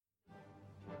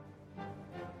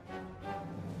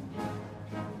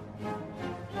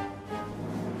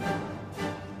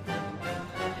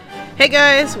Hey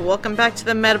guys, welcome back to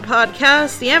the Meta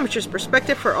Podcast, the amateur's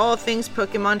perspective for all things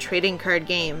Pokemon trading card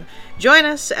game. Join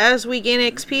us as we gain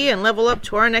XP and level up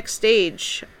to our next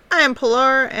stage. I am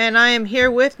Pilar, and I am here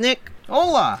with Nick.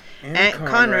 Hola! And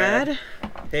Conrad.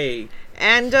 Hey.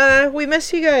 And we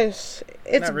miss you guys.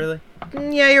 Not really.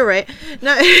 Yeah, you're right.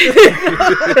 No,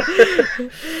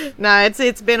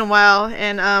 it's been a while,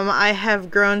 and I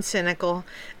have grown cynical.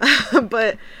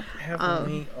 But haven't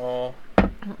we all?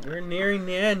 We're nearing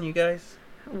the end, you guys.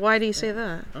 Why do you say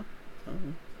that? Huh?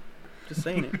 Just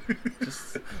saying it.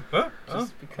 just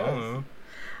because.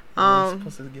 I'm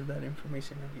supposed to give that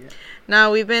information out yet. No,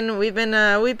 we've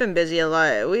been busy a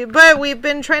lot. We've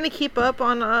been trying to keep up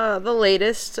on the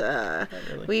latest.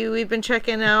 Really. We've been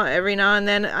checking out every now and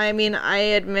then. I mean, I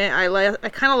admit I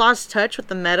kind of lost touch with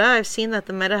the meta. I've seen that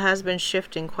the meta has been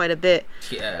shifting quite a bit.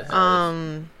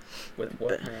 Yeah. With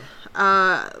what now?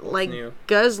 Like new?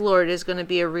 Guzzlord is going to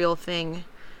be a real thing.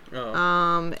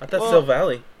 Oh. I thought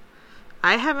Silvally.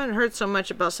 I haven't heard so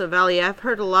much about Silvally. I've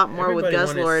heard a lot more with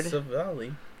Guzzlord.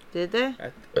 Silvally. Did they?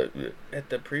 At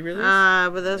the pre-release?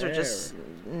 But those are just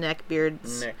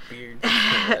neckbeards. Neckbeards.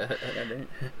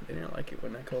 They didn't like it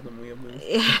when I called them weeaboos.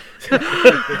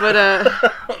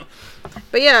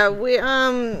 But yeah, we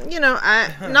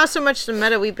not so much the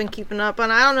meta we've been keeping up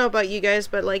on. I don't know about you guys,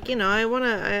 but like,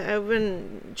 I've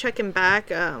been checking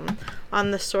back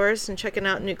on the source and checking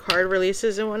out new card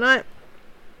releases and whatnot.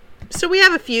 So we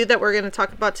have a few that we're going to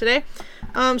talk about today.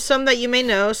 Some that you may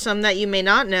know, some that you may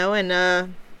not know,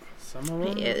 and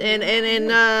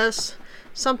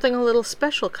something a little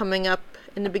special coming up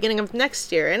in the beginning of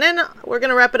next year. And then we're going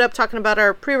to wrap it up talking about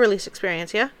our pre-release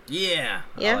experience, yeah? Yeah.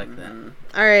 I like that.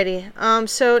 Alrighty.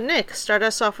 So, Nick, start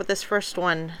us off with this first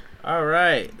one.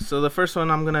 Alright. So, the first one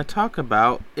I'm going to talk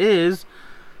about is...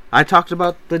 I talked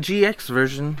about the GX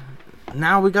version.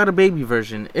 Now we got a baby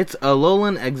version. It's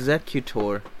Alolan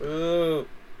Executor. Ooh.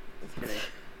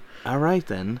 Alright,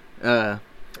 then.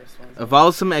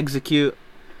 Evolve some Execute.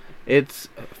 Its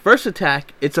first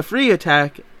attack, it's a free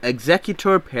attack,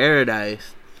 Executor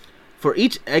Paradise. For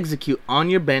each Execute on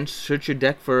your bench, search your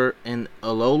deck for an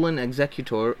Alolan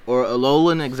Executor or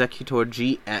Alolan Executor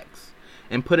GX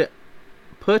and put it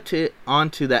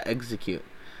onto that Execute.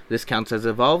 This counts as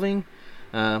evolving,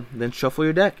 then shuffle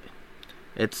your deck.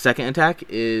 Its second attack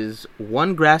is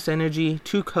 1 Grass Energy,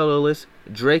 2 Colorless,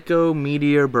 Draco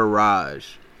Meteor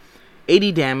Barrage.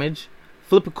 80 damage.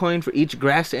 Flip a coin for each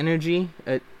Grass Energy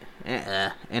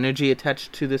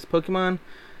attached to this Pokemon.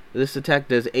 This attack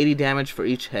does 80 damage for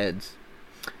each heads.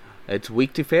 It's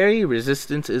weak to Fairy,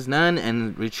 resistance is none,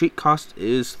 and retreat cost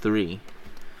is 3.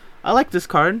 I like this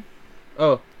card.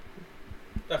 Oh.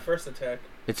 That first attack.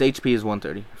 Its HP is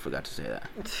 130. I forgot to say that.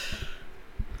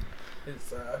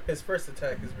 His first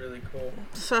attack is really cool.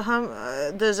 So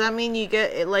does that mean you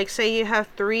get, like, say you have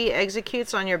 3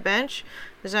 Executes on your bench?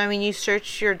 Does that mean you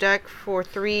search your deck for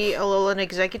 3 Alolan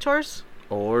Executors?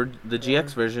 Or the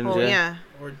GX versions, yeah.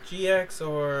 Or GX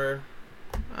or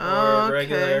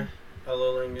regular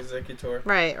Alolan Executor.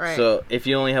 Right. So if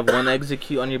you only have 1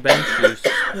 Execute on your bench,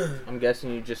 I'm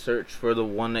guessing you just search for the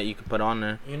one that you can put on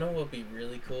there. You know what would be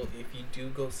really cool? If you do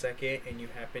go second and you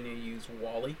happen to use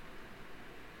Wally,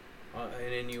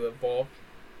 and then you evolve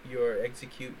your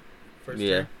Execute first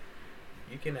turn,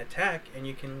 you can attack and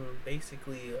you can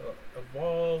basically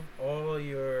evolve all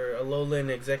your Alolan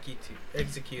Executes.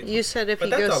 You said if you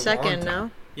go second,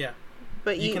 no? Yeah.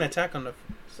 But you can attack on the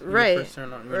first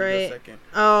turn on when you go second.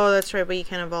 Oh, that's right, but you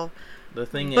can't evolve. The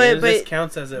thing is, this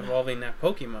counts as evolving that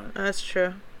Pokemon. That's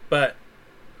true. But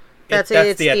it's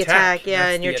the attack, yeah,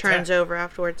 and your turn's over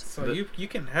afterwards. So you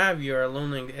can have your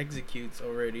Alolan Executes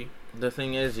already. The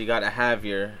thing is, you gotta have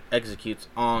your Executes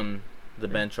on the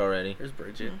bench already. Here's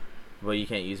Bridget. But you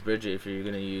can't use Bridget if you're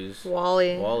gonna use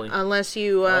Wally. Unless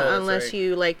you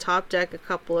you like top deck a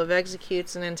couple of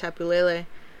Executes and then Tapu Lele,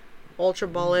 Ultra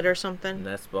Ball it or something.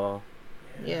 Nest Ball.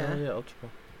 Yeah. Oh, yeah, Ultra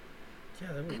Ball.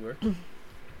 Yeah, that would work.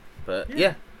 But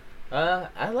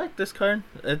I like this card.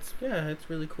 It's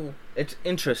really cool. It's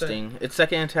interesting. Its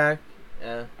second attack,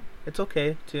 it's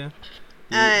okay too.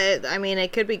 I mean,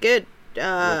 it could be good.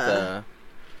 With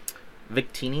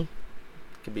Victini,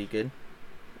 could be good.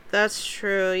 That's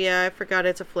true. Yeah, I forgot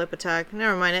it's a flip attack.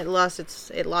 Never mind. It lost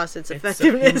its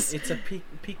effectiveness. It's a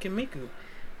Pikamiku.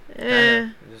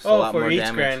 For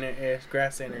each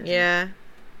grass energy. Yeah.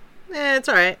 It's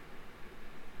alright.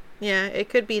 Yeah, it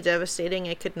could be devastating.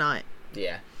 It could not.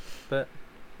 Yeah, but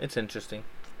it's interesting.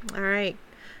 All right,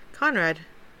 Conrad.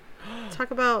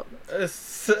 Talk about.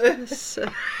 What's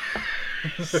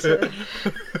the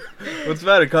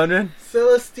matter, Conrad?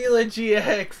 Celesteela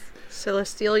GX.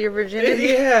 Celesteal your virginity?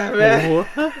 Yeah, man.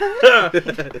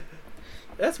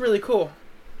 that's really cool.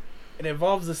 It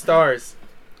involves the stars.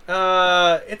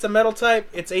 It's a metal type.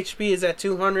 Its HP is at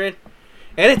 200.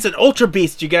 And it's an Ultra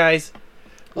Beast, you guys.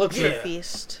 Ultra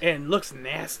Beast. And looks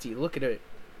nasty. Look at it.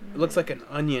 It looks like an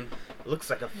onion. It looks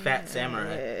like a fat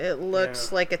samurai. It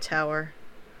looks like a tower.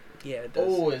 Yeah, it does.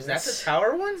 Oh, is that the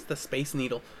tower one? It's the Space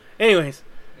Needle. Anyways.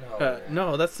 No.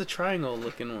 No, that's the triangle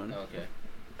looking one.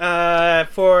 Okay.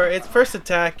 For its first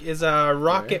attack is a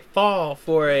Rocket Fall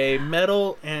for a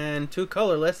metal and 2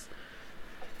 colorless.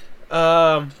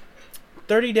 30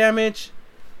 damage.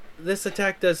 This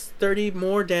attack does 30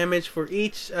 more damage for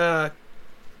each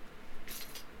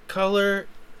color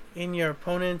in your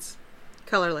opponent's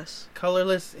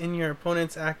colorless in your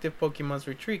opponent's active Pokemon's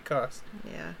retreat cost.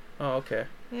 Yeah. Oh, okay.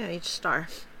 Yeah, each star.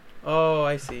 Oh,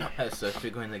 I see. So if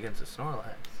you're going against a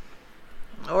Snorlax.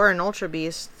 Or an Ultra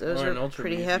Beast. Those are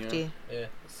pretty Beast, hefty. Yeah.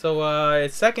 So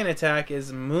its second attack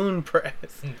is Moon Press.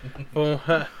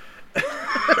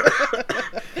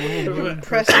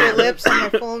 Press your lips on the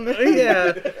full moon.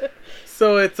 Yeah.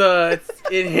 So it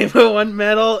hit with 1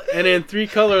 metal and then 3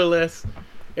 colorless.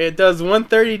 It does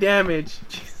 130 damage.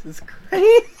 Jesus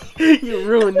Christ! You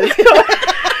ruined this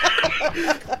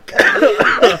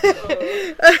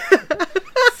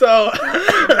So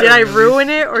did I ruin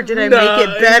it or did I make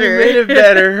it better? You made it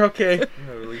better. Okay.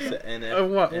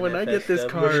 When I get this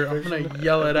card, I'm gonna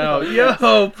yell it out.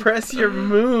 Yo, press your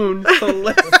moon,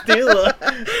 Celesteela.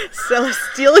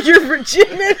 Celesteela your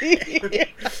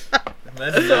virginity.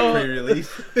 That's not pre-release.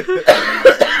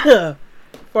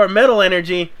 For metal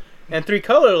energy and 3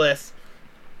 colorless.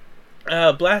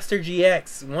 Blaster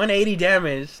GX, 180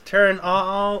 damage. Turn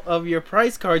all of your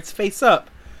prize cards face up.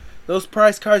 Those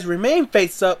prize cards remain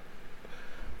face up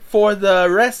for the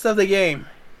rest of the game.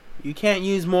 You can't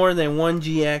use more than 1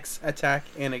 GX attack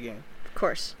in a game. Of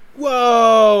course.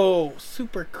 Whoa!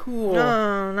 Super cool.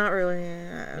 No, not really.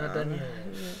 Not done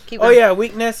yet. Oh yeah,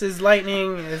 weakness is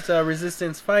lightning, its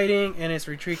resistance fighting, and its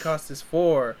retreat cost is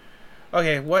 4.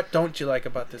 Okay, what don't you like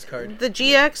about this card? The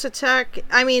GX attack,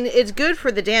 I mean, it's good for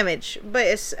the damage, but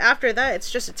after that, it's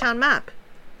just a town map.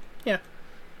 Yeah.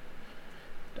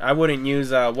 I wouldn't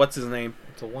use, what's his name?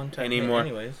 It's a one-time anymore.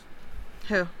 Anyways.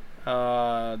 Who?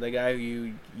 The guy who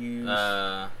you use...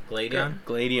 Gladion?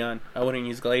 Gladion. I wouldn't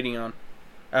use Gladion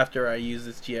after I use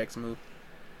this GX move.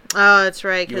 Oh, that's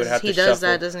right, because he does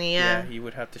that, doesn't he? Yeah. Yeah, you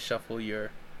would have to shuffle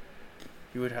your...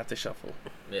 You would have to shuffle.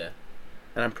 Yeah.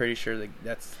 And I'm pretty sure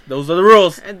those are the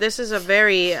rules. This is a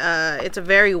very it's a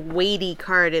very weighty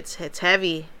card. It's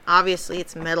heavy. Obviously,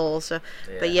 it's metal. So,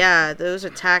 yeah. But yeah, those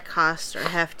attack costs are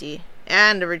hefty,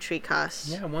 and the retreat costs.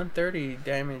 Yeah, 130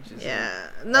 damage.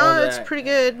 No, it's pretty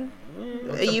good.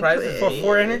 You for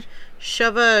 4 energy.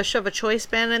 Shove a choice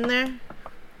band in there.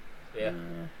 Yeah.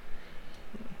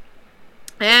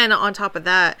 And on top of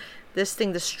that, this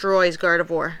thing destroys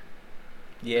Gardevoir.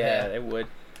 Yeah, it would.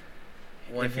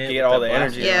 If you get all the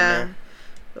energy. Yeah.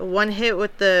 One hit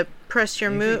with the press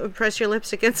your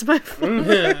lips against my phone.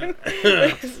 Yeah,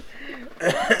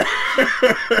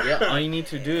 all you need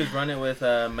to do is run it with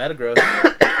Metagross.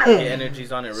 Get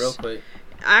energies on it real quick.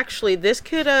 Actually, this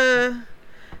could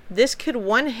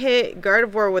one hit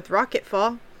Gardevoir with Rocket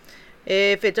Fall.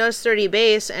 If it does 30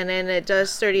 base and then it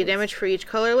does 30 damage for each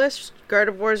colorless,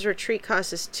 Gardevoir's retreat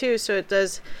cost is 2, so it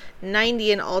does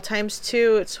 90 in all times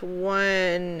 2. It's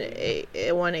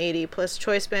 180 plus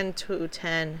choice band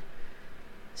 210.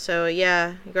 So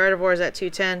yeah, Gardevoir's at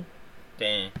 210.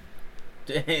 Dang,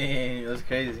 that's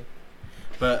crazy.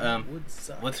 But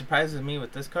what surprises me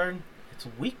with this card, it's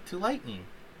weak to lightning.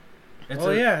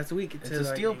 It's weak. It's a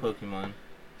steel Pokemon.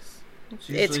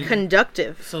 It's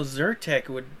conductive. So Zyrtec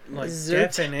would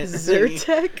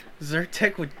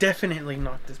Zyrtec would definitely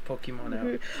knock this Pokemon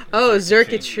out. Oh,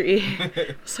 Zerkatry.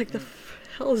 It's like, the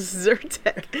hell is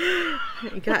Zyrtec?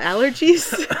 You got allergies?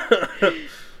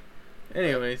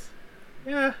 Anyways,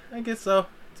 yeah, I guess so.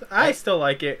 I still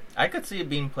like it. I could see it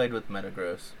being played with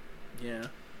Metagross. Yeah.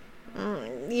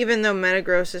 Even though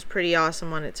Metagross is pretty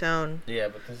awesome on its own. Yeah,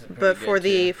 but this is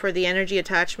pretty good for the energy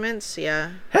attachments,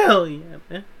 yeah. Hell yeah,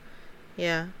 man.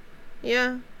 Yeah.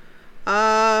 Yeah.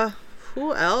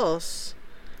 Who else?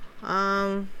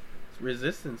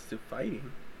 Resistance to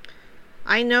fighting.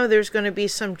 I know there's going to be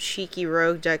some cheeky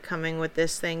rogue deck coming with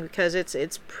this thing because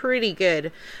it's pretty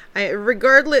good.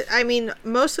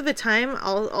 Most of the time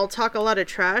I'll talk a lot of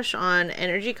trash on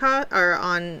energy cost or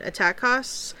on attack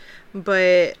costs,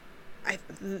 but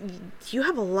you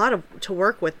have a lot to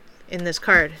work with in this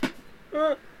card.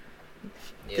 Yeah.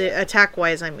 The attack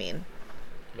wise, I mean.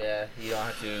 Yeah, you don't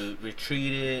have to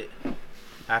retreat it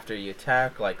after you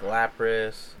attack like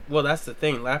Lapras. Well, that's the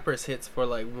thing. Lapras hits for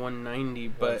like 190,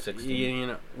 but 160. you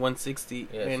know 160,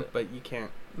 Yeah, but you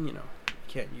can't. you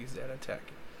can't use that attack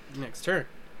next turn.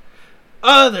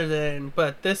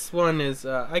 But this one is,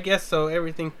 I guess so.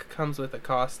 Everything comes with a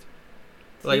cost.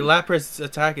 Like Lapras'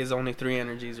 attack is only 3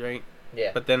 energies, right?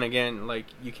 Yeah. But then again, like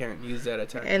you can't use that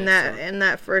attack. And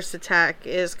that first attack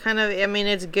is kind of, I mean,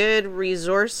 it's good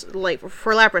resource, like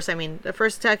for Lapras. I mean, the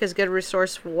first attack is good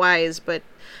resource wise, but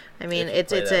I mean,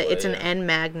 it's an end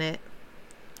magnet.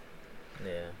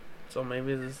 Yeah. So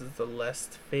maybe this is the less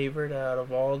favored out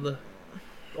of all the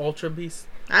Ultra Beasts.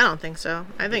 I don't think so.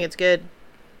 I think it's good.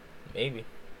 Maybe.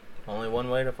 Only one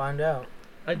way to find out.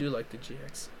 I do like the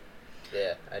GX.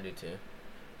 Yeah, I do too.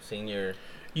 Seeing your...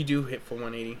 You do hit for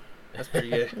 180. That's pretty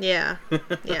good. Yeah.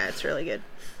 Yeah, it's really good.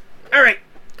 All right.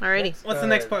 Alrighty. What's the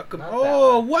next Pokemon?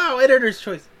 Oh, wow. Editor's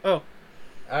choice. Oh.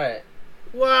 Alright.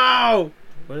 Wow.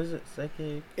 What is it?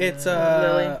 Psychic? It's,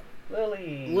 Lily.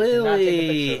 Lily.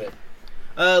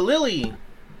 Lily.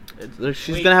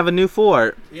 She's going to have a new full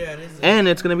art. Yeah, it is. And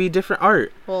it's going to be different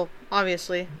art. Well,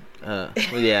 obviously. Well,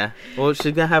 yeah. Well, she's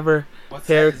going to have her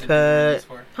haircut.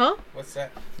 Huh? What's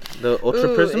that? The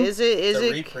Ultra Prism? Is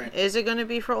it going to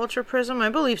be for Ultra Prism? I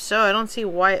believe so. I don't see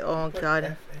why. Oh,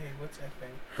 God. What's FA?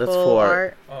 That's full full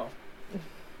art. Oh.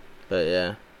 But,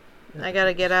 yeah. I got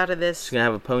to get out of this. She's going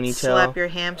to have a ponytail. Slap your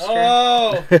hamster.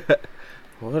 Oh!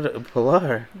 What a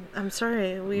Pilar. I'm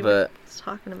sorry. We were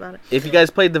talking about it. If you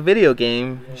guys played the video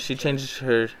game, she changes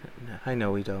her... I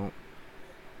know we don't.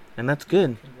 And that's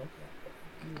good.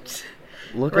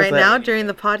 Look right at that. now during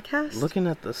the podcast? Looking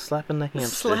at the slapping the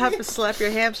hamster. Slap your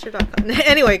hamster.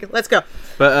 Anyway, let's go.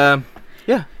 But,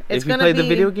 yeah. It's if you played the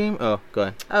video game... Oh, go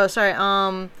ahead. Oh, sorry.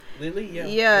 Lily?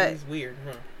 Yeah. Lily's weird,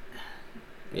 huh?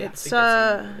 Yeah.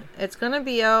 It's gonna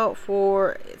be out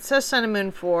for... It says Sun and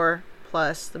Moon 4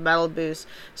 plus the Battle Boost.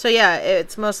 So, yeah,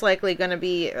 it's most likely gonna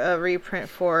be a reprint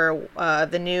for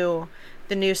the new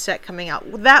set coming out.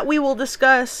 That we will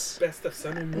discuss Best of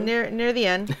Sun and Moon. near the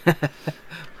end.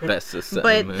 Best of Sun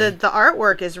and Moon. But the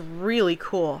artwork is really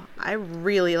cool. I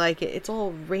really like it. It's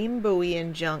all rainbowy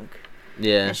and junk.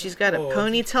 Yeah. And she's got a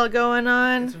ponytail going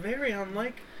on. It's very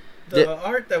unlike the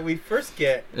art that we first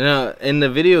get. No, in the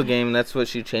video game, that's what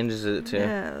she changes it to.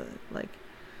 Yeah, like...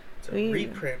 It's a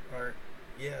reprint art.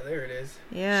 Yeah, there it is.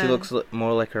 Yeah. She looks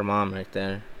more like her mom right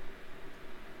there.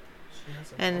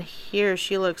 And here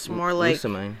she looks more like...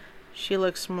 Lucamine. She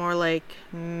looks more like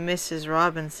Mrs.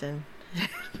 Robinson.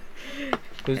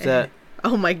 Who's that?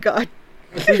 Oh my God.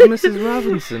 Who's Mrs.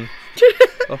 Robinson?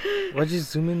 Oh, why'd you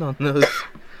zoom in on those?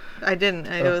 I didn't.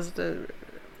 It was the...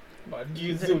 Why'd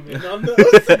you zoom in on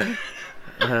those?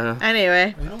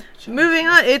 Anyway, moving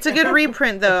on. It's a good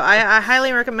reprint, though. I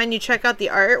highly recommend you check out the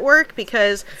artwork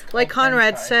because, like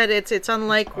Conrad said, it's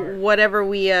unlike whatever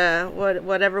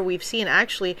we've seen.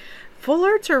 Actually, full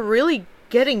arts are really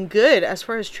getting good as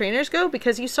far as trainers go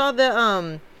because you saw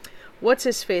the what's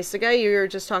his face, the guy you were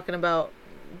just talking about,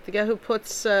 the guy who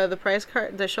puts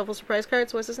the shuffle surprise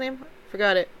cards. What's his name?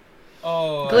 Forgot it.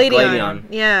 Oh, Gladion.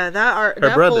 Yeah, that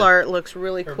full art looks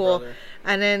really cool. Brother.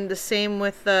 And then the same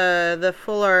with the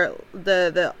full art,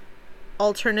 the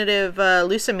alternative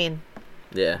Lucamine.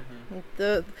 Yeah.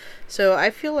 So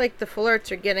I feel like the full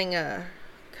arts are getting a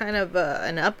kind of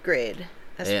an upgrade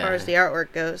as far as the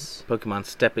artwork goes. Pokemon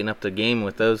stepping up the game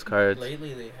with those cards.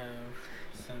 Lately they have,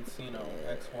 since,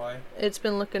 XY. It's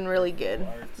been looking really good.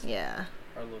 Yeah.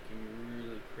 Are looking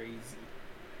really crazy.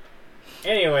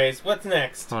 Anyways, what's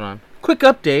next? Hold on. Quick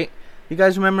update. You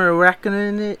guys remember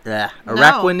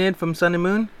Araquanid from Sun and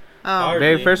Moon? Oh.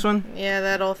 Very first one? Yeah,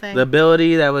 that whole thing. The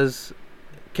ability that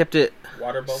kept it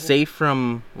Water bubble? safe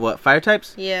from, fire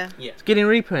types? Yeah. It's getting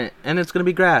reprint, and it's going to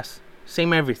be grass.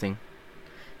 Same everything.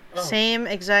 Oh. Same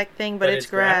exact thing, but it's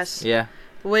grass. Yeah.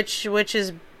 Which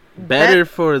is better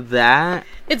for that.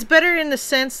 It's better in the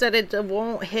sense that it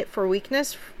won't hit for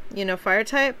weakness, fire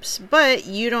types, but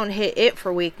you don't hit it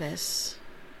for weakness.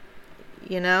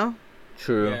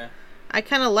 True. Yeah. I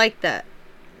kind of like that.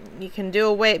 You can do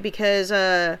away because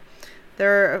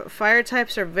their fire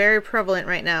types are very prevalent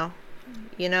right now.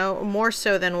 More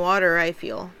so than water, I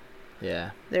feel.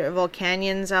 Yeah. There are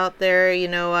Volcanions out there,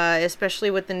 especially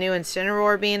with the new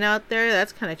Incineroar being out there.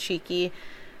 That's kind of cheeky.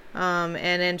 And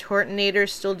then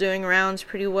Tortonator's still doing rounds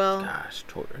pretty well. Gosh,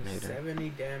 Tortonator. 70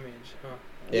 damage, huh?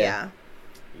 Yeah.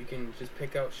 You can just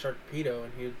pick out Sharpedo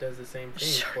and he does the same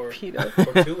thing for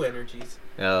 2 energies.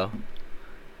 Oh.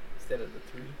 Instead of the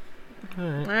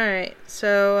 3. Alright.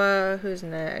 So, who's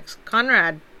next?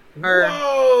 Conrad.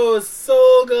 Whoa!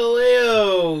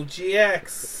 Solgaleo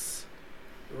GX.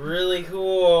 Really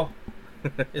cool.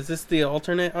 Is this the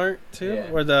alternate art too?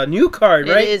 Yeah. Or the new card,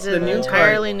 right? It is an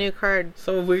entirely new card.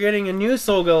 So we're getting a new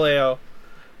Solgaleo.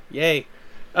 Yay.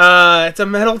 It's a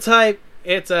metal type.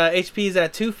 Its HP is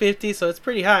at 250, so it's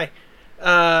pretty high.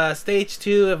 Stage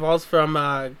 2 evolves from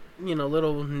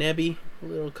little Nebby,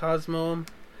 little Cosmo.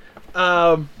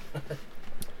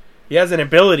 He has an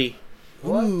ability.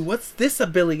 What? Ooh, what's this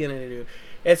ability gonna do?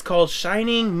 It's called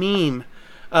Shining Meme.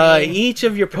 Each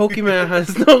of your Pokemon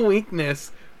has no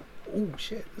weakness. Ooh,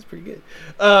 shit, that's pretty good.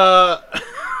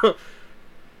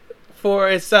 For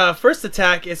its first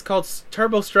attack, it's called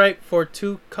Turbo Strike for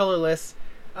 2 colorless.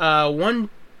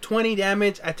 120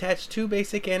 damage. Attach 2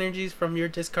 basic energies from your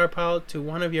discard pile to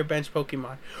one of your bench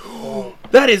Pokemon.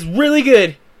 That is really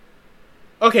good.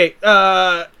 Okay,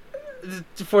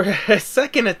 for a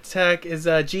second attack is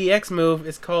a GX move.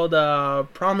 It's called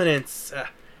Prominence.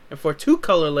 And for 2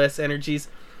 colorless energies,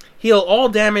 heal all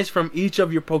damage from each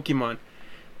of your Pokemon.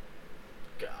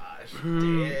 Gosh,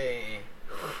 dang.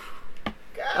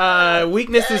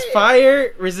 Weakness is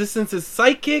fire, resistance is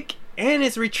psychic, and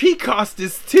its retreat cost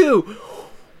is 2.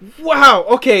 Wow.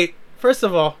 Okay. First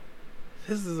of all,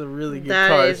 this is a really good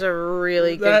card. That is a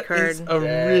really good card. That is a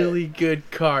really good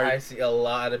card. I see a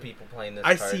lot of people playing this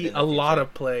I card. see a lot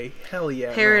of play. Hell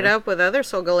yeah. Pair it man. up with other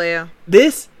Solgaleo.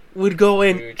 This would go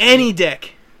in any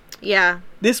deck. Yeah.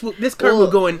 This card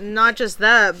will go in. Not just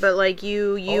that, but like that's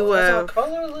all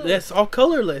colorless. That's all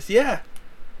colorless. Yeah.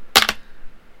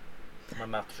 My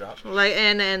mouth dropped. like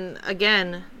and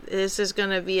again, this is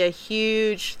gonna be a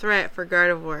huge threat for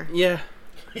Gardevoir. Yeah.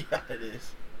 Yeah, it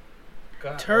is.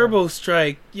 God. Turbo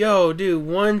Strike. Yo, dude,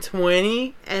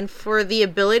 120. And for the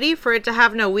ability for it to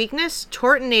have no weakness,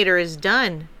 Tortonator is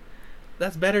done.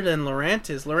 That's better than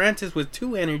Lurantis. Lurantis with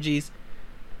 2 energies,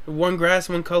 1 grass,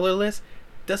 1 colorless,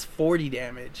 does 40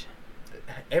 damage.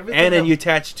 Everything And then you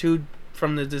attach 2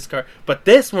 from the discard. But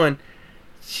this one,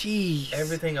 jeez.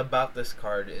 Everything about this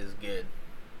card is good.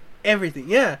 Everything,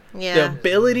 yeah. Yeah. The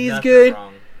ability is Nothing good.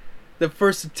 wrong. The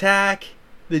first attack,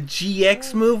 the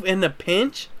GX move, and the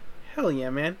pinch. Hell yeah,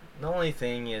 man. The only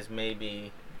thing is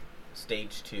maybe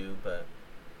stage 2, but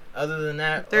other than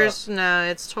that, There's no,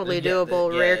 it's totally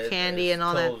doable. Rare candy it's and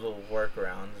all that. total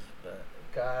workarounds, but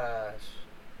gosh,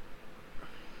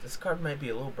 this card might be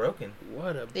a little broken.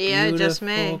 What a Yeah, it beautiful just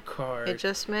may. card. It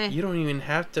just may. You don't even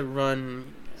have to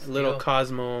run little Steel.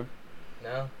 Cosmo.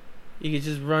 No, You could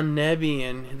just run Nebby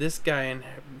and this guy and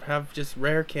have just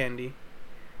rare candy.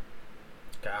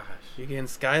 gosh. You can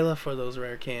Skyla for those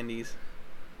rare candies.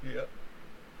 Yep.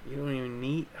 You don't even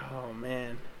need. Oh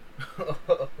man,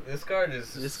 This card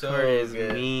is this so card is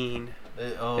good. mean.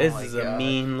 Oh this my is God. a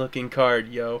mean looking card,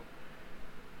 yo.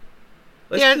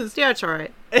 Yeah, it's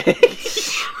alright.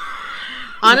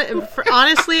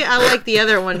 Honestly, I like the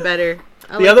other one better.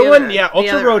 The other one, yeah,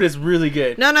 Ultra Road is really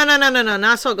good. No, not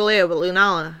Solgaleo, but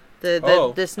Lunala.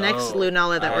 This next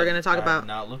Lunala that we're gonna talk I about. have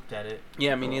not looked at it.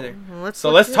 Yeah, me neither. Let's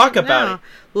talk about it.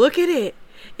 Look at it.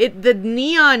 The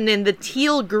neon and the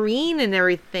teal green and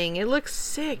everything. It looks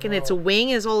sick, and its wing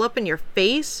is all up in your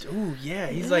face. Ooh, yeah,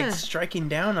 he's Yeah. like striking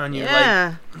down on you,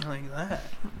 Yeah. like that.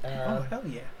 Oh hell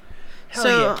yeah! Hell So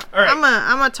yeah! All right.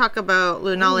 I'm gonna talk about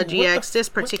Lunala GX. This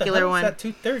particular one. What the hell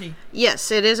is that 230?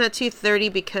 Yes, it is at 230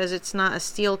 because it's not a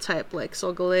steel type like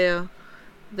Solgaleo.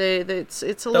 It's a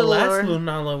The little last lower.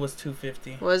 Lunala was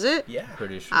 250. Was it? Yeah,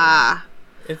 Pretty sure. Ah,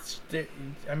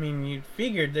 I mean, you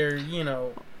figured they're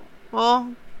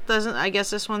well, I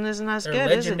guess this one isn't as they're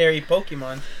good, is it? legendary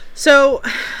Pokemon. So,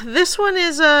 this one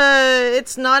is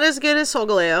it's not as good as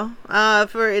Solgaleo.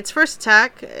 For its first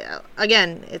attack,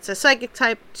 again, it's a psychic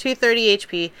type, 230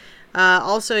 HP.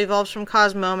 Also evolves from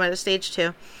Cosmome at a stage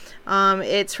 2.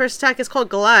 Its first attack is called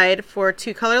Glide for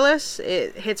 2 colorless.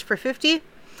 It hits for 50.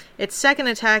 Its second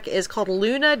attack is called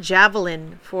Luna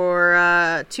Javelin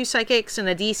for 2 psychics and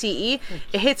a DCE.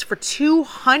 It hits for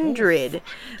 200,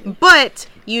 but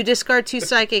you discard 2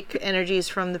 psychic energies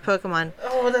from the Pokemon.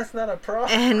 Oh, that's not a problem.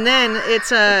 And then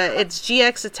its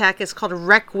GX attack is called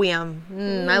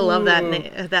Requiem. I love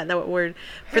that word.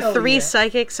 For Hell 3 yeah.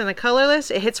 psychics and a colorless,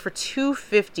 it hits for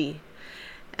 250.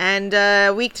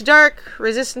 And weak to dark,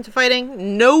 resistant to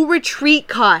fighting, no retreat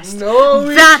cost.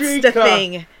 That's the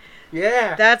thing.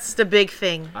 Yeah. That's the big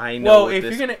thing. I know. Well,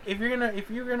 if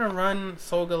you're gonna run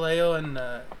Solgaleo and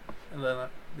the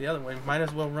other one, might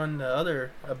as well run the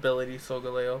other ability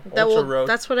Solgaleo Ultra Road.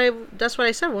 That's what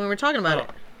I said when we were talking about it.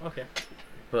 Okay.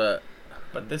 but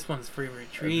But this one's free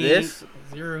retreat. This-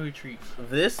 0 retreat.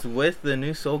 this with the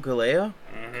new Solgaleo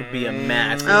could be a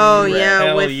massive. Oh threat. yeah,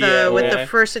 Hell with yeah, the man.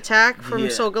 first attack from Yeah.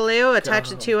 Solgaleo, attach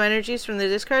the Oh. 2 energies from the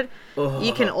discard. Oh.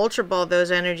 You can Ultra Ball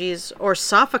those energies or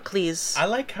Sophocles. I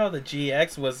like how the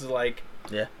GX was like.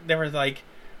 Yeah. They were like,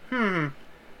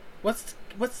 what's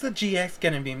the GX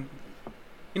gonna be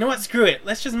You know what? Screw it.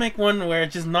 Let's just make one where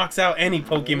it just knocks out any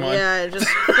Pokemon. Yeah, it just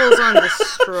pulls on,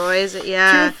 destroys it.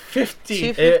 Yeah, 250.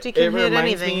 250 can it hit reminds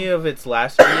anything. me of its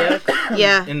last GX.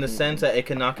 Yeah. In the sense that it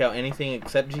can knock out anything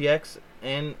except GX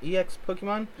and EX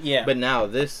Pokemon. Yeah. But now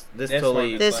this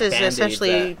totally This is band-aids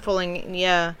essentially that. pulling.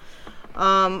 Yeah.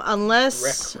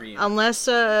 Unless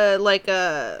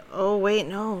oh wait,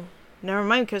 no. Never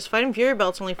mind, because Fighting Fury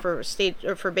Belt's only for stage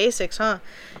or for basics, huh?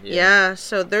 Yeah.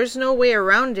 So there's no way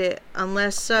around it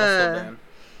unless Muscle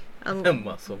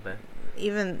band.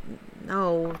 even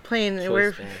no playing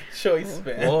Choice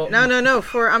band. Well, no.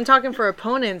 I'm talking for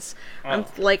opponents. Oh.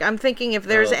 I'm thinking if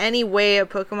there's any way a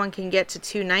Pokemon can get to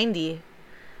 290.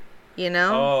 You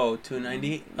know? Oh,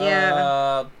 290?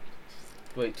 Yeah.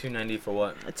 Wait, 290 for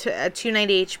what?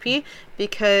 290 HP,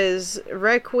 because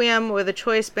Requiem with a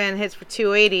choice band hits for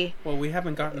 280. Well, we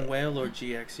haven't gotten Whale or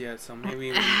GX yet, so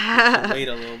maybe we should wait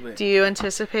a little bit. Do you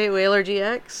anticipate Whaler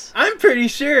GX? I'm pretty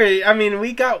sure. I mean,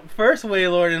 we got first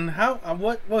Wailord, and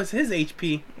what was his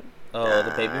HP? Oh,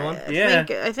 the baby one?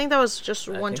 I think that was just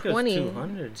 120. It was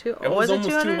 200. It was almost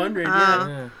 200, yeah.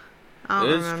 Yeah. I It don't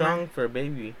is remember. strong for a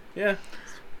baby. Yeah.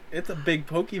 It's a big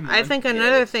Pokemon. I think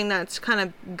another thing that's kind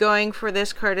of going for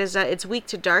this card is that it's weak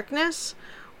to darkness.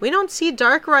 We don't see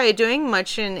Darkrai doing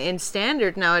much in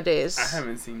standard nowadays. I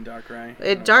haven't seen Darkrai.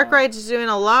 Darkrai's doing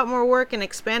a lot more work in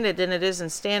expanded than it is in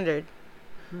standard.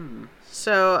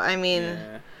 So, I mean...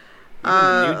 Yeah. Even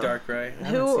the new Darkrai.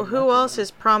 Who else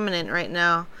is prominent right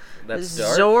now? That's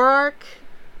Zoroark?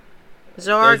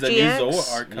 Zoroark There's GX? a new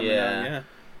Zoroark coming out, yeah.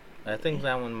 I think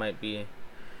that one might be...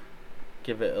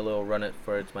 Give it a little run it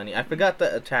for its money. I forgot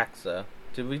the attacks, though.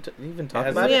 Did we even talk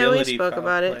about it? Yeah, we spoke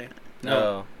about it.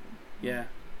 No. Yeah.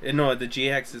 No, the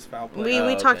GX is foul play.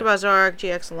 We talked about Zoroark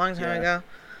GX a long time ago.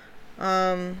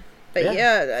 But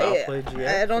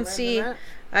I don't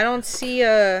see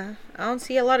a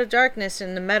lot of darkness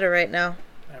in the meta right now.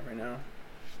 Not right now.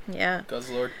 Yeah.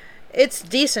 Guzzlord. It's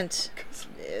decent.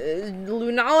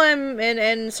 Lunala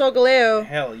and Solgaleo.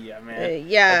 Hell yeah, man.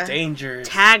 Yeah. A dangerous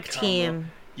tag combo.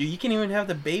 team. You can even have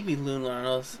the baby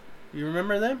Lunalas. You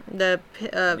remember them?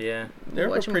 Yeah. They're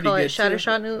pretty good.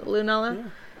 Shattershot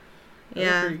Lunala.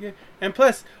 Yeah. Pretty good. And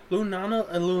plus,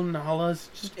 Lunala's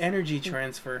just energy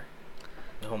transfer.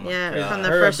 Oh my God. From the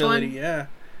her first ability, one. Yeah.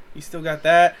 You still got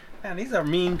that. Man, these are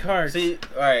mean cards. See,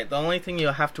 alright, the only thing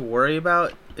you'll have to worry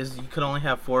about is you could only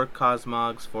have 4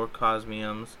 Cosmogs, 4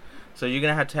 Cosmiums. So you're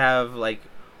going to have, like,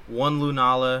 1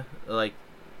 Lunala, like,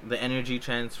 the energy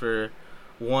transfer,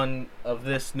 1 of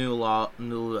this Lunala.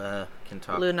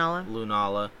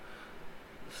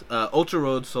 Ultra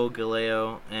Road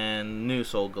Solgaleo, and new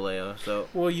Solgaleo. So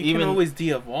well, you can always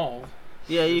de-evolve.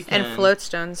 Yeah, you can. And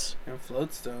Floatstones.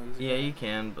 Yeah, you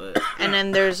can, but... And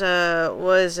then there's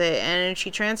energy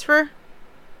transfer?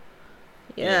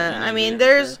 Yeah, I mean,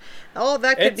 there's... All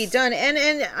that could be done.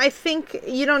 And I think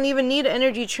you don't even need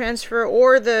energy transfer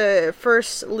or the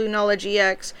first Lunala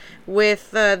GX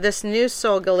with this new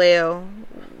Solgaleo.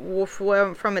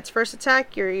 From its first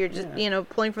attack, you're just,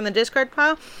 pulling from the discard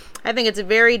pile. I think it's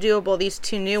very doable, these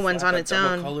 2 new ones on its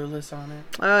own. Colorless on it.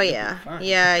 Oh, yeah.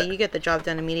 Yeah, you get the job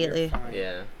done immediately.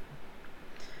 Yeah.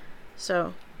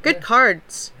 So, good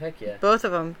cards. Heck yeah. Both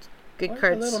of them. Good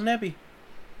cards. Little Nebby.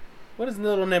 What does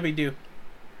Little Nebby do?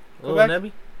 Little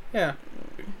Nebby? Yeah.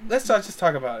 Let's just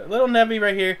talk about it. Little Nebby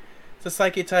right here. It's a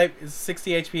Psychic type. It's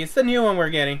 60 HP. It's the new one we're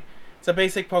getting. It's a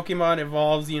basic Pokemon.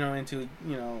 Evolves, into,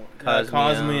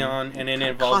 Cosmion. And then it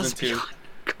evolves into...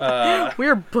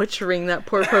 We're butchering that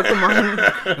poor Pokemon.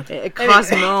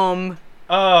 Cosmome.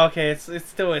 Oh, okay. It's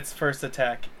still its first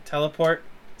attack. Teleport.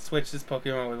 Switch this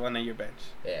Pokemon with one on your bench.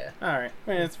 Yeah. Alright.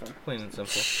 It's fun. Plain and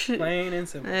simple. Plain and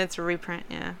simple. It's a reprint,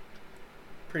 yeah.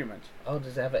 Pretty much. Oh,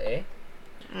 does it have an A?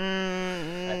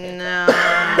 No.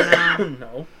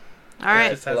 No.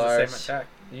 Alright. It just has the same attack.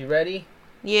 You ready?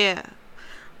 Yeah.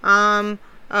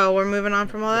 We're moving on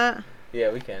from all that?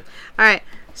 Yeah, we can. Alright.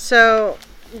 So,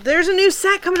 there's a new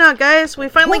set coming out, guys. We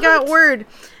finally got word.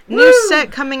 New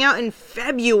set coming out in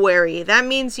February. That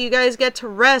means you guys get to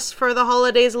rest for the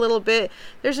holidays a little bit.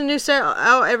 There's a new set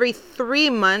out every 3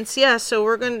 months. Yeah,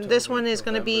 so this one is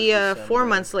going to be 4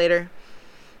 months later.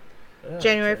 Yeah,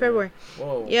 January, February.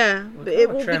 Whoa. Yeah,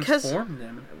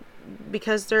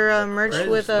 because they're merged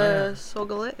with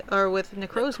Solgaleo or with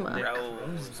Necrozma.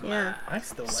 Yeah. I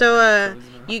still like So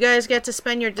you guys get to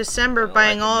spend your December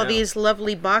buying all these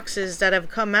lovely boxes that have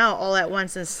come out all at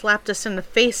once and slapped us in the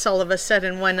face all of a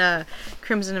sudden when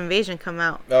Crimson Invasion come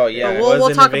out. Oh yeah. But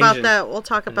we'll talk about that. We'll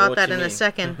talk about that in a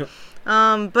second.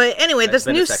 But anyway, this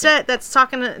new set that's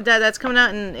coming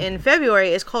out in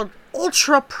February is called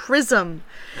Ultra Prism.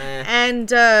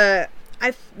 And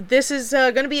this is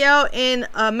going to be out in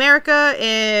America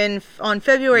on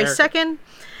February 2nd,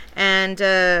 and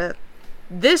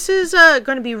this is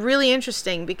going to be really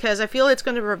interesting because I feel it's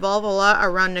going to revolve a lot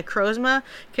around Necrozma,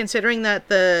 considering that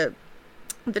the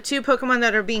two Pokemon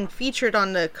that are being featured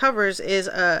on the covers is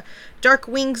Dark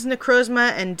Wings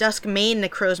Necrozma and Dusk Mane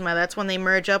Necrozma. That's when they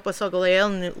merge up with Solgaleo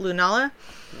and Lunala.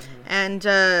 And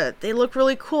they look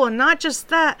really cool. And not just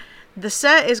that, the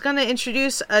set is going to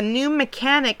introduce a new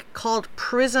mechanic called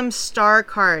Prism Star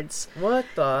cards. What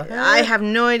the heck? I have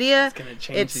no idea. It's going to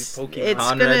change these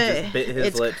Pokemon.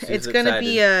 It's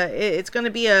going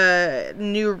to be a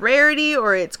new rarity,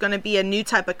 or it's going to be a new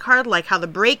type of card, like how the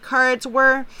break cards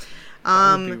were.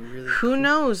 Really who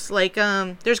knows? Like,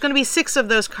 there's going to be 6 of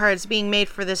those cards being made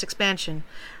for this expansion.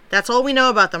 That's all we know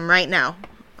about them right now.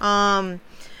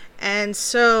 And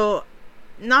so,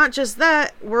 not just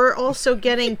that, we're also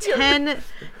getting 10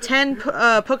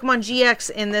 Pokemon GX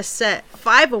in this set,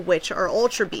 5 of which are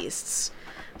Ultra Beasts.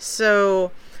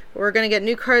 So, we're going to get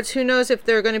new cards. Who knows if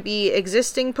they're going to be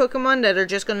existing Pokemon that are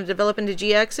just going to develop into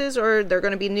GXs, or they're going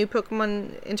to be new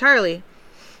Pokemon entirely.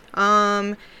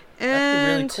 That'd be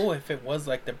really cool if it was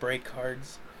like the break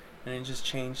cards and it just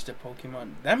changed to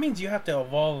Pokemon. That means you have to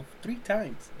evolve 3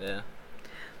 times. Yeah.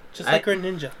 Just like our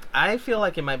ninja. I feel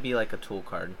like it might be like a tool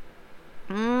card.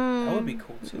 That would be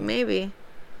cool too. Maybe.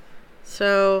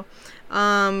 So,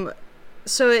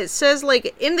 so it says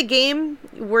like in the game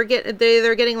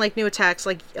they're getting like new attacks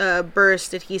like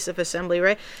burst, adhesive, assembly,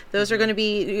 right? Those are going to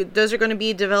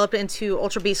be developed into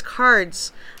Ultra Beast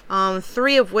cards.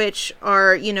 3 of which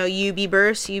are, UB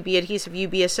burst, UB adhesive,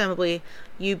 UB assembly,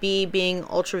 UB being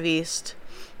Ultra Beast.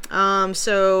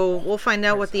 So we'll find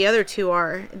out what the other 2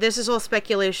 are. This is all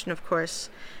speculation, of course.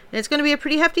 And it's going to be a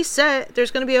pretty hefty set.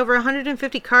 There's going to be over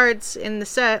 150 cards in the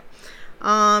set.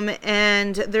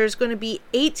 And there's going to be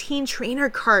 18 trainer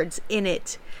cards in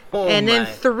it. Then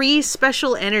 3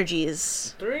 special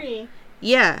energies. 3?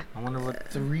 Yeah. I wonder what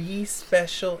 3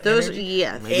 special those energies?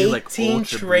 Yeah. Maybe 18 like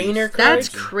trainer cards? That's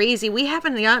crazy. We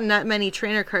haven't gotten that many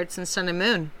trainer cards since Sun and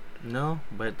Moon. No,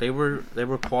 but they were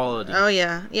quality. Oh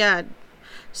yeah. Yeah.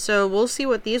 So we'll see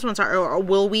what these ones are. Or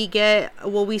will we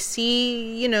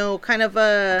see, kind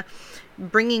of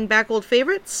bringing back old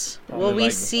favorites? Probably will we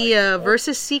see a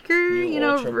Versus Seeker,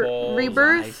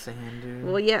 rebirth? Lysander.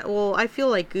 Well, yeah. Well, I feel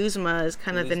like Guzma is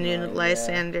kind of the new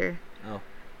Lysander. Oh.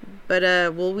 But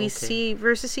will we see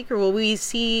Versus Seeker? Will we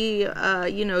see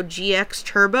GX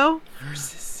Turbo?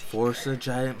 Force of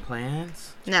Giant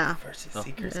Plants? No. Versus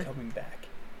Seeker's coming back.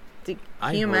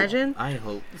 Can you imagine? I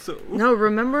hope so. No,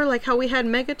 remember like how we had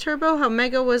Mega Turbo? How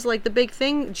Mega was like the big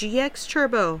thing? GX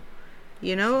Turbo.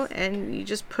 And you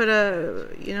just put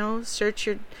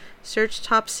search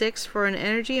top 6 for an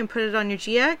energy and put it on your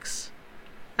GX.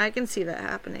 I can see that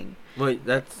happening. Wait,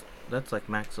 that's like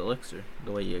Max Elixir,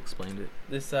 the way you explained it.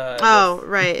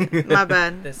 Right. My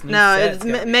bad.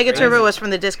 Mega Turbo was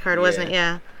from the discard, wasn't it?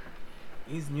 Yeah.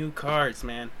 These new cards,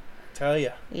 man. Tell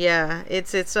ya. Yeah,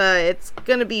 it's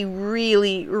gonna be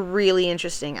really, really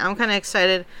interesting. I'm kind of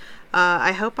excited.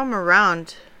 I hope I'm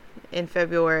around in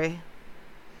February.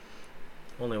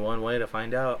 Only one way to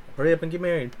find out. Hurry up and get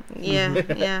married.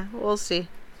 Yeah, we'll see.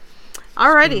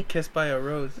 Alrighty. Kissed by a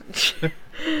rose.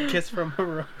 Kiss from a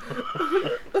rose.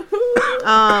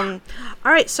 All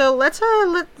right. So let's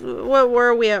where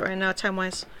are we at right now, time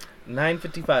wise?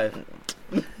 9:55.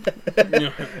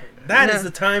 That is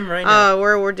the time right now.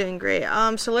 We're doing great.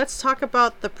 So let's talk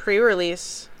about the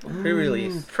pre-release.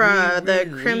 Pre-release. From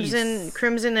the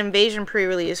Crimson Invasion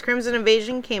pre-release. Crimson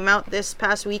Invasion came out this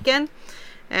past weekend,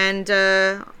 and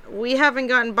we haven't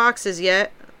gotten boxes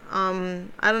yet. I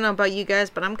don't know about you guys,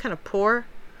 but I'm kind of poor.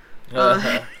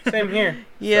 Same here.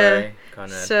 Yeah. Sorry,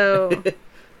 Conrad.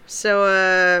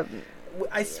 So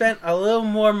I spent a little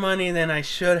more money than I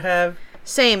should have.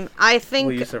 Same. I think.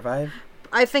 Will you survive?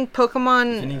 I think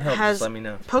Pokemon If you need help, has. just let me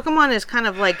know. Pokemon has kind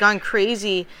of like gone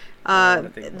crazy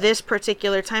this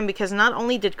particular time, because not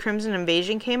only did Crimson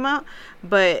Invasion came out,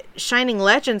 but Shining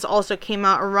Legends also came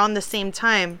out around the same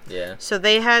time. Yeah. So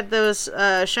they had those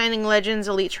Shining Legends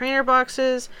Elite Trainer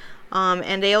boxes,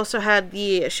 and they also had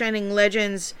the Shining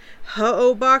Legends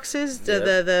Ho-Oh boxes,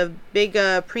 the big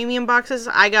premium boxes.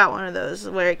 I got one of those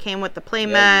where it came with the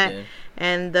playmat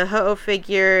and the Ho-Oh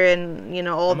figure and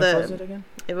all How much was it again?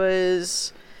 It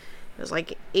was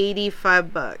like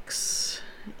 $85.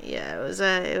 Yeah,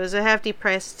 it was a hefty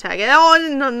price tag. Oh,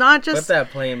 no, not just. But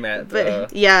that playmat,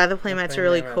 but yeah, the playmats are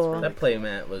really cool. That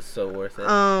playmat was so worth it.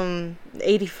 $85.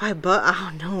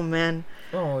 I don't know, man.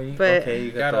 Oh, you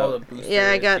got all the boosters. Yeah,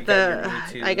 I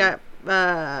got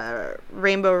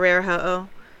Rainbow Rare Ho-Oh.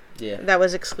 Yeah, that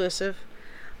was exclusive.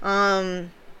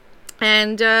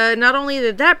 And not only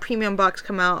did that premium box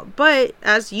come out, but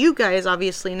as you guys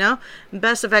obviously know,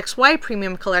 Best of XY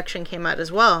premium collection came out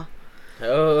as well.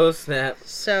 Oh, snap.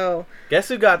 So, guess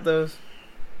who got those?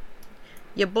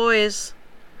 your boys.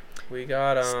 We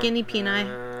got Skinny Peanut.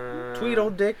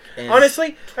 Tweedledick. And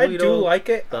honestly, I do Tweedle like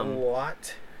it a Thumb.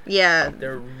 lot. Yeah.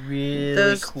 They're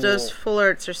really cool. Those full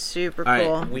arts are super All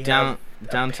cool. right, We down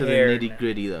have to the paired. nitty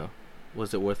gritty though.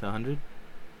 Was it worth 100?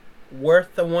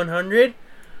 Worth the 100?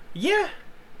 Yeah,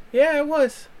 it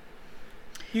was.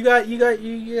 You got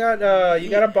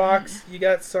a box. You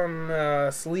got some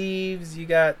sleeves. You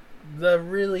got the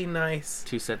really nice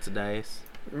 2 sets of dice.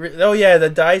 Oh yeah, the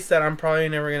dice that I'm probably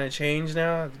never gonna change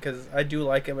now because I do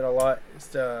like it a lot.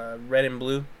 It's red and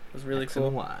blue. It was really X cool.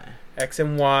 and Y. X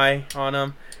and Y on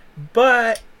them,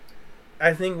 but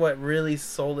I think what really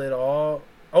sold it all.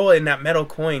 Oh, and that metal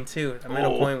coin too. That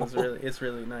metal coin was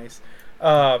really nice.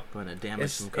 Gonna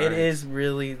damage some cards. It is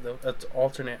really it's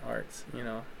alternate arts. You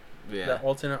know, Yeah. the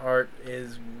alternate art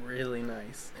is really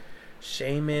nice.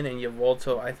 Shaman and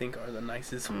Yvolto, I think, are the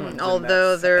nicest ones. in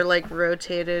Although that they're set. like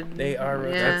rotated. They are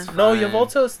rotated. Yeah. That's No, fine.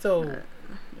 Yvolto is still.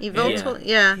 Yvolto,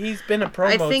 yeah. He's been a promo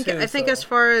I think too, as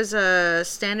far as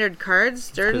standard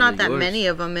cards, there are Because not of that yours. many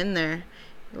of them in there.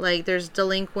 Like there's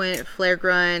Delinquent,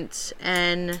 Flagrant,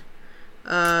 and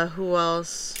who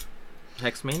else?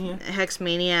 Hexmania?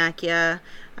 Hexmaniac, yeah.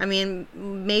 I mean,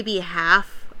 maybe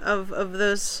half of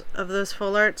those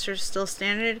full arts are still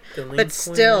standard, but Delinquent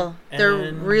still, they're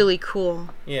and- really cool.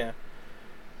 Yeah.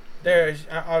 There's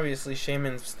obviously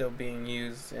Shaman's still being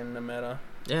used in the meta.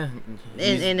 Yeah. In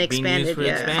he's being expanded, used for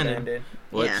yeah. expanded.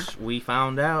 Which Yeah. we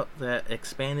found out that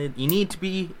expanded. You need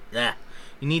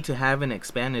to have an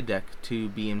expanded deck to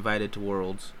be invited to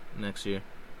Worlds next year,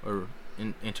 or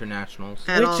in internationals.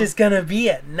 At all. Which is gonna be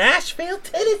at Nashville,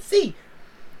 Tennessee.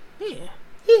 Yeah.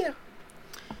 Yeah.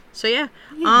 So yeah.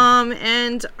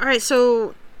 And alright,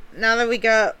 so now that we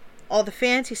got all the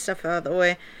fancy stuff out of the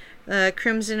way,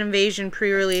 Crimson Invasion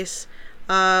pre-release,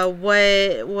 what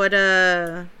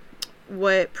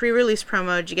pre-release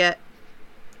promo did you get?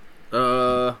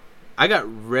 I got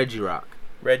Regirock.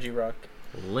 Regirock.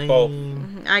 Lame. Both.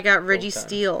 I got Reggie times.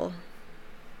 Steele.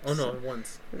 Oh no,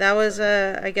 once. That was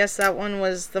I guess that one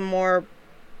was the more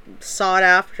sought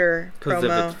after Because of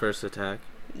promo. its first attack.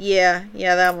 Yeah,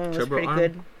 that one was Turbo pretty arm?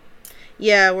 good.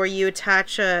 Yeah, where you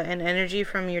attach an energy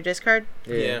from your discard.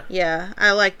 Yeah. Yeah,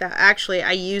 I like that. Actually,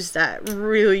 I used that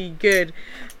really good.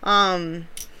 I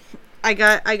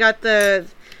got a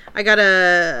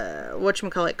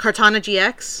whatchamacallit, Cartana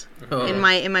GX Oh. in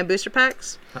my booster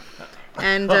packs.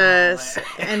 And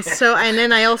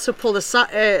then I also pulled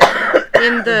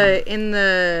in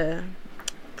the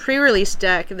pre-release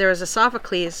deck there was a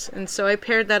Sophocles, and so I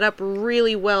paired that up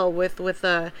really well with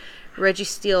Reggie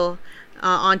Steele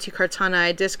onto Cartana.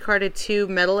 I discarded 2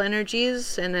 metal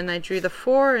energies, and then I drew the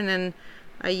 4, and then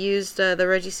I used the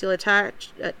Reggie Steele attack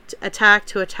to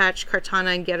attach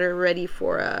Cartana and get her ready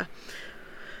for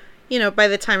by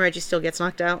the time Reggie Steele gets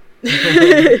knocked out.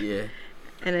 Yeah.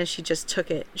 And then she just took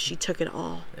it. She took it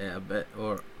all. Yeah, I bet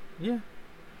you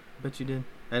did.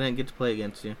 I didn't get to play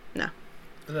against you. No.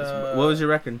 What was your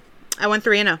record? I went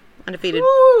 3-0, undefeated.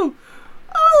 Woo!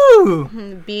 Oh!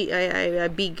 I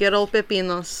beat good old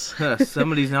Pepinos.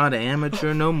 Somebody's not an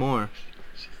amateur no more.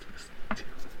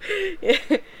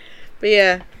 But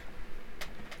yeah,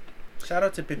 Shout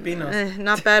out to Pepinos.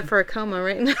 not bad for a coma,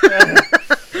 right?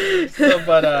 It's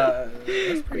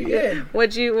pretty good.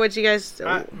 What'd you guys?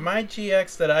 My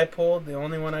GX that I pulled, the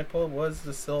only one I pulled was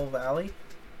the Sil Valley.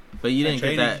 But you didn't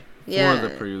get traded. that Yeah. for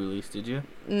the pre-release, did you?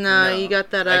 No, No, you got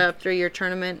that I- after your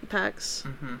tournament packs.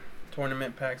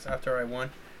 Tournament packs after I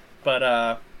won.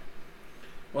 But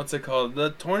what's it called?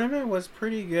 The tournament was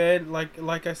pretty good.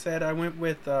 Like I said, I went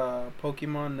with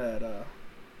Pokemon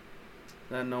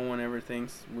that no one ever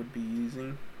thinks would be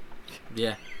using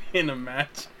Yeah. in a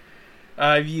match.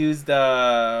 I've used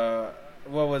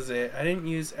what was it? I didn't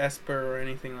use Esper or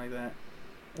anything like that.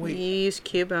 You Wait, used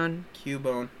Cubone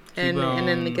Cubone. and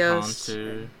then the ghost.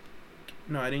 Haunter.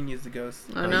 No, I didn't use the ghost.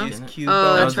 Oh, I no? used Oh, Cubone.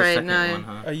 Oh, That that's was the right, second no. one,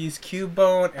 huh? I used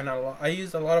Cubone, and I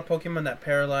used a lot of Pokemon that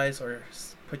paralyze or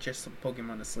put your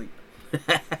Pokemon to sleep.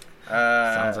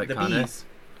 Sounds like the Connor. bees.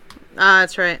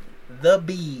 That's right. The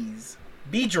bees.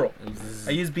 Beedrill.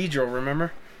 I used Beedrill.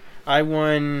 Remember? I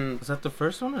won. Was that the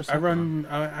first one or I second one?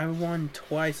 I won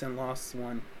twice and lost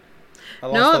one. I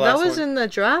lost No, the that last was one. in the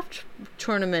draft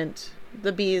tournament.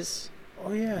 The bees.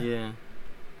 Oh yeah. Yeah.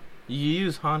 You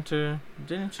used Haunter,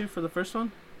 didn't you, for the first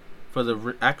one? For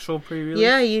the actual pre-release?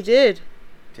 Yeah, you did.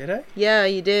 Did I? Yeah,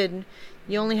 you did.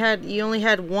 You only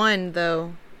had one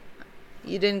though.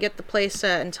 You didn't get the play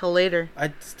set until later.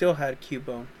 I still had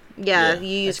Cubone. Yeah, Yeah.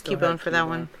 you used still Cubone had for that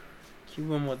one.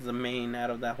 Cubone was the main out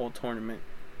of that whole tournament.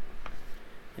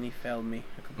 And he failed me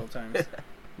a couple of times.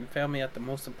 He failed me at the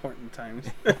most important times.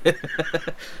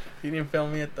 He didn't fail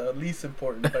me at the least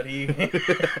important, but he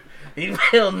he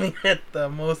failed me at the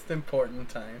most important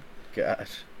time.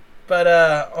 Gosh. But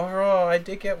overall, I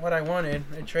did get what I wanted.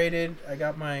 I traded. I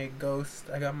got my Ghost.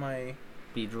 I got my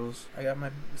Beedrills. I got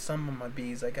some of my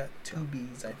bees. I got 2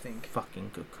 bees, I think.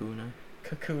 Fucking Kakuna.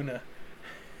 Kakuna.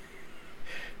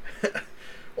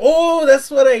 Oh,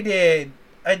 that's what I did.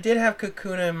 I did have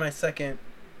Kakuna in my second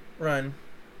run.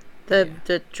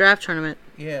 The draft tournament.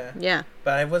 Yeah. Yeah.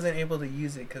 But I wasn't able to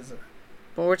use it because...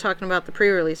 Well, we're talking about the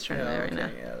pre-release tournament right now.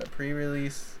 Yeah, the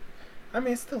pre-release. I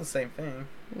mean, it's still the same thing.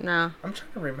 No. I'm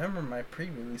trying to remember my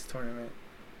pre-release tournament.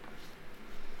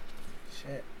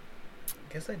 Shit.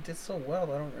 Guess I did so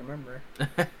well, I don't remember.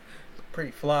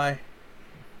 Pretty fly.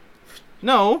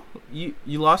 No, you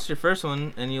lost your first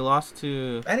one, and you lost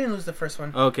to... I didn't lose the first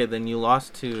one. Okay, then you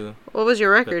lost to... What was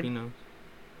your record? Pepinos.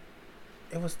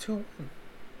 It was 2-1.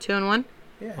 2-1?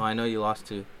 Yeah. Oh, I know you lost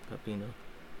to Pepino.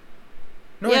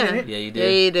 No, Yeah. I didn't. Yeah, you Yeah,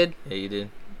 did. you did. Yeah, you did.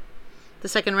 The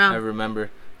second I round. remember.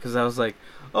 Because I was like,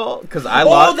 oh, because I Oh,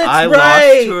 lost that's I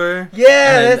right. lost to her. Yeah,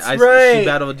 and then that's right. She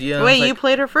battled you. and I Wait, was you like,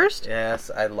 played her first?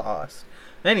 Yes, I lost.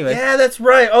 Anyway. Yeah, that's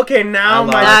right. Okay, now I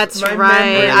my lost. That's my right,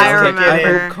 memory is I kicking in.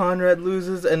 remember. I hope Conrad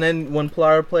loses. And then when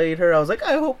Pilar played her, I was like,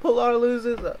 I hope Pilar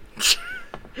loses.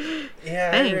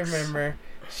 Yeah, Thanks. I remember.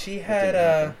 She didn't had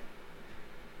happen.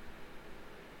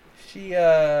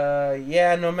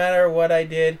 yeah, no matter what I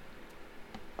did,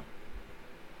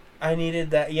 I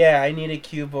needed that. Yeah, I needed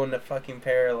Cubone to fucking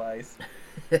paralyze.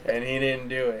 And he didn't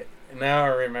do it. Now I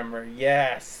remember.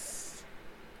 Yes.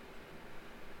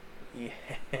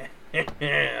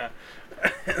 Yeah.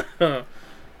 That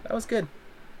was good.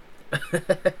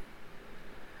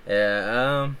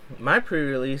 Yeah, my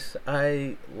pre-release,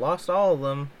 I lost all of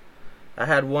them. I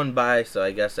had one bye, so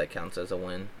I guess that counts as a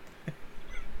win.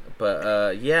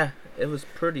 But, yeah, it was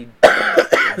pretty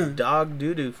dog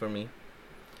doo-doo for me.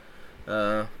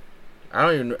 I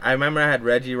remember I had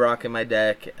Regirock in my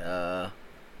deck, and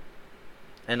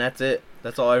that's it.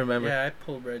 That's all I remember. Yeah, I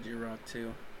pulled Regirock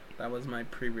too. That was my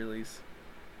pre-release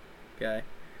guy.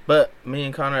 But me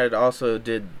and Conrad also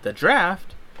did the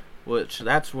draft, which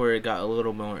that's where it got a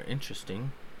little more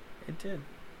interesting. It did.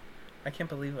 I can't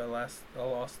believe I lost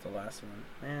the last one,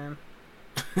 man.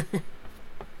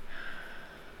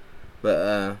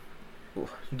 But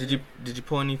did you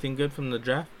pull anything good from the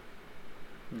draft?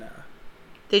 Nah.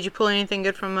 Did you pull anything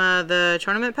good from the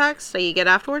tournament packs that you get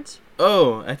afterwards?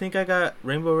 Oh, I think I got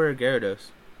Rainbow Rare Gyarados.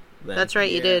 Then. That's right,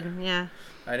 you Yeah. did. Yeah.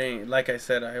 I didn't. Like I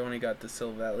said, I only got the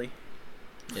Silvally.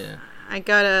 Yeah. I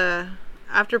got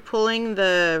after pulling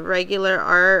the regular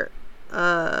art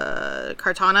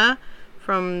Kartana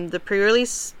from the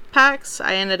pre-release packs,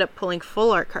 I ended up pulling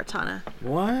full art Kartana.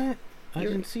 What? I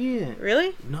didn't see it.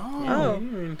 Really? No. Oh. You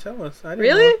didn't even tell us. I didn't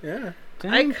Really? know. Yeah.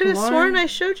 Dang, I could have Pilar. sworn I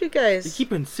showed you guys. You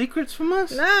keeping secrets from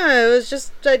us? No, it was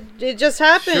just it just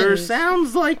happened. Sure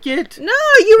sounds like it. No,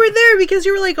 you were there because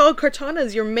you were like, "Oh,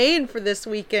 Kartana's your main for this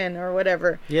weekend or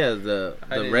whatever." Yeah, the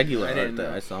regular I art didn't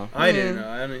that know. I saw. I didn't know.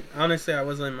 I mean, honestly, I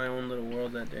was in my own little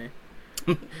world that day.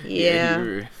 Yeah.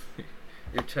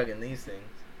 You're chugging these things.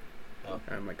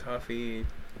 I had my coffee,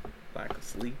 lack of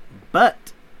sleep.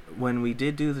 But when we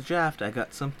did do the draft, I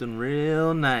got something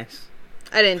real nice.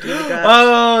 I didn't do the draft.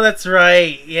 Oh, that's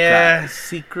right. Yeah. Got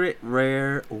secret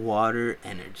rare water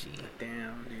energy.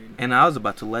 Damn, dude. And I was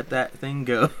about to let that thing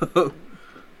go.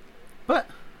 But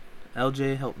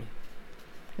LJ helped me.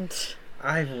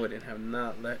 I wouldn't have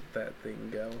not let that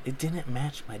thing go. It didn't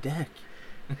match my deck.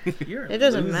 You're a It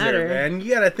doesn't loser, matter. man.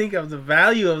 You gotta think of the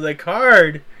value of the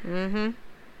card. Mm-hmm.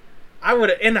 I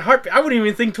would in a heartbeat. I wouldn't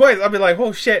even think twice. I'd be like,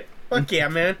 "Oh shit, fuck yeah,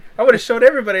 man!" I would have showed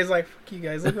everybody. It's like, "Fuck you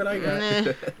guys, look what I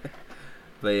got."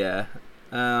 But yeah,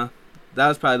 that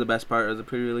was probably the best part of the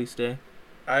pre-release day.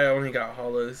 I only got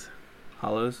hollows.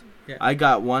 Hollows. Yeah. I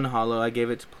got one hollow. I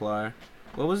gave it to Pilar.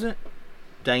 What was it?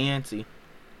 Diancie.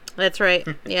 That's right.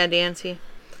 Yeah, Dancy.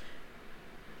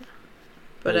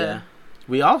 But yeah,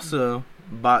 we also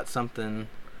bought something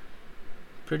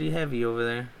pretty heavy over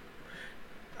there.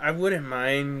 I wouldn't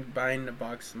mind buying the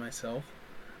box myself.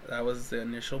 That was the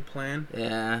initial plan.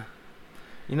 Yeah.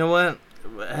 You know what?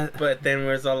 But then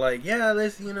was all like, "Yeah,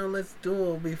 let's do it.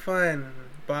 It'll be fun."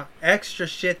 Bought extra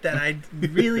shit that I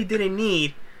really didn't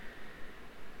need.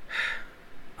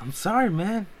 I'm sorry,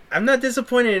 man. I'm not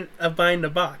disappointed of buying the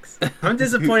box. I'm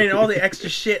disappointed in all the extra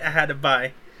shit I had to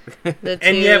buy. the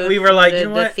And yet we were like, the, you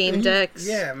know the what? theme decks.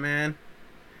 Yeah, man.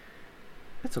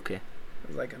 That's okay. It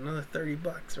was like another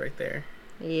 $30 right there.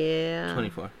 Yeah.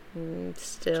 24.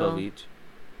 Still. 12 each.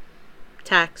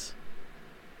 Tax.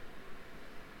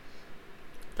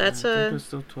 That's I think it was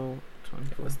still 12.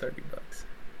 24. It was $30.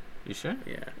 You sure?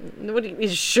 Yeah. What do you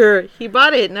sure? He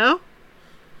bought it, no?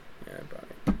 Yeah, I bought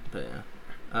it. But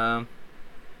yeah.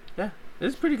 Yeah.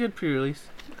 It's pretty good pre-release.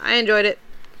 I enjoyed it.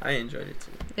 I enjoyed it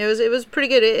too. It was pretty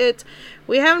good.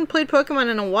 We haven't played Pokemon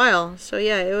in a while, so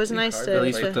yeah, it was nice to. At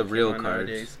least with the real cards.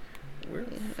 Nowadays. We're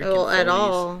Well, at phonies.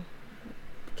 all,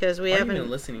 because we Why are you even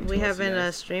haven't listening to we us, haven't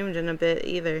guys? streamed in a bit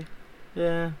either.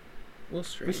 Yeah. We'll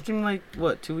stream. We streamed like,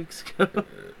 what, 2 weeks ago?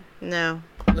 No.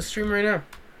 Let's stream right now.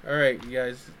 All right, you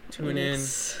guys, tune in.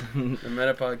 The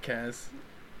Meta Podcast.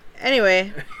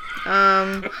 Anyway,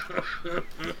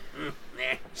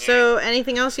 so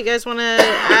anything else you guys want to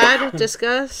add,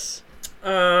 discuss?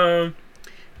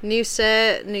 New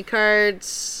set, new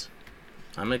cards.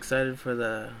 I'm excited for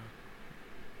the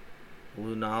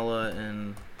Lunala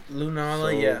and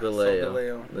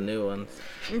Solgaleo. the new ones.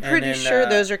 I'm pretty then, sure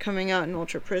those are coming out in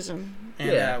Ultra Prism.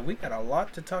 And we got a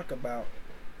lot to talk about.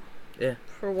 Yeah.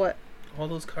 For what? All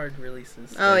those card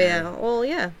releases. Oh yeah. Well,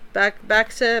 yeah. Back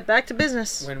to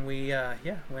business. When we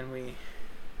we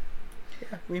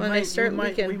When they might start we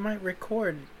might, leaking. we might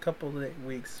record a couple of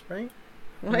weeks, right?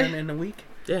 What? And then in a week.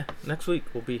 Yeah, next week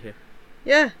we'll be here.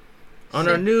 Yeah. On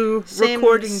our new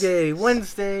recording day,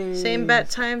 Wednesday. Same bat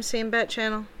time, same bat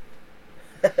channel.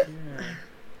 Yeah.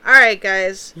 Alright,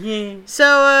 guys. Yeah. So,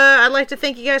 I'd like to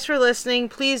thank you guys for listening.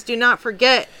 Please do not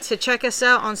forget to check us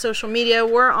out on social media.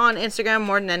 We're on Instagram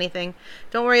more than anything.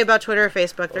 Don't worry about Twitter or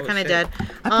Facebook. They're kind of dead.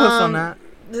 I post on that.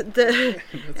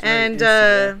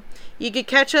 Instagram. You could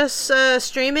catch us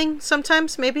streaming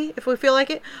sometimes, maybe, if we feel like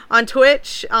it, on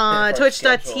Twitch,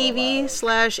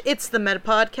 twitch.tv/It's the Meta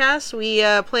Podcast. We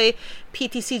play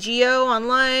PTCGO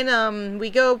online. We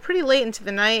go pretty late into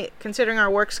the night, considering our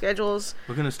work schedules.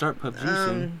 We're going to start PUBG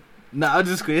soon. No, I'm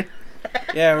just kidding.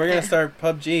 Yeah, we're gonna start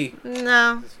PUBG.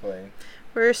 No, Just playing.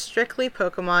 we're strictly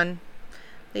Pokemon.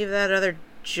 Leave that other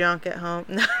junk at home.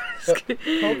 No, just kidding.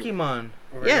 Pokemon.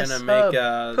 We're Yes. gonna make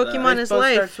Pokemon is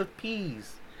life. starts with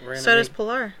P's. We're gonna So does make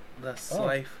Polar. the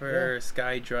Slifer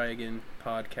Sky Dragon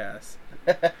podcast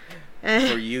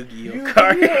Eh. for Yu-Gi-Oh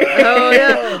cards. Oh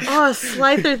yeah. Oh,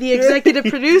 Slyther, the executive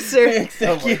producer.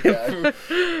 Oh my god.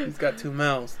 He's got 2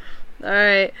 mouths. All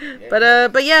right,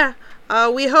 but yeah,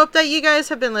 we hope that you guys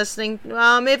have been listening.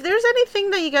 If there's anything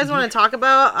that you guys want to talk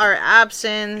about, our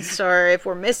absence, or if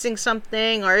we're missing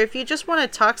something, or if you just want to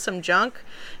talk some junk,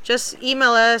 just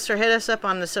email us or hit us up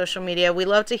on the social media. We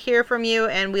love to hear from you,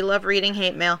 and we love reading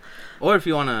hate mail. Or if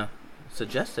you want to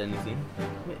suggest anything,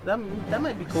 that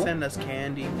might be cool. Send us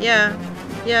candy. Yeah.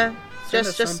 Send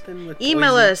us Just something with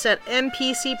email poison. us at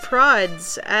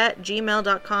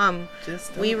mpcprods@gmail.com.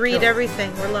 Just We don't read kill.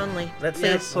 everything. We're lonely. Let's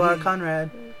Please. say Polar Conrad.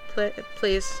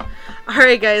 Please. All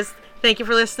right, guys. Thank you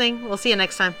for listening. We'll see you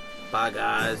next time. Bye,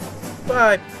 guys.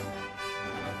 Bye.